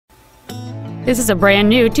This is a brand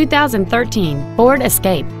new 2013 Ford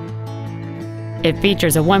Escape. It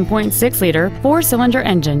features a 1.6-liter 4-cylinder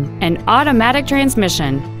engine, an automatic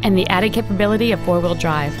transmission, and the added capability of 4-wheel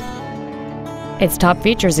drive. Its top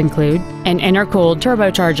features include an intercooled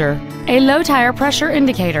turbocharger, a low tire pressure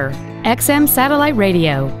indicator, XM satellite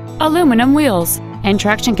radio, aluminum wheels, and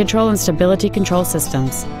traction control and stability control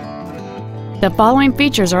systems. The following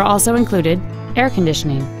features are also included: air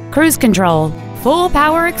conditioning, cruise control, full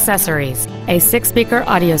power accessories, a 6-speaker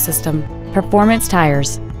audio system, performance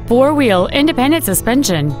tires, 4-wheel independent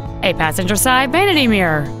suspension, a passenger side vanity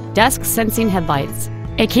mirror, dusk sensing headlights,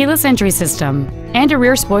 a keyless entry system, and a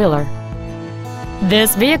rear spoiler.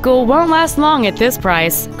 This vehicle won't last long at this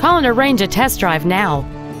price. Call and arrange a test drive now.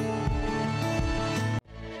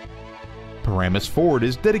 Paramus Ford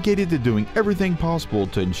is dedicated to doing everything possible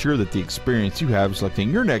to ensure that the experience you have selecting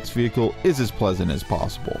your next vehicle is as pleasant as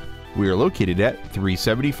possible. We are located at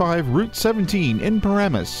 375 Route 17 in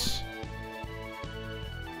Paramus.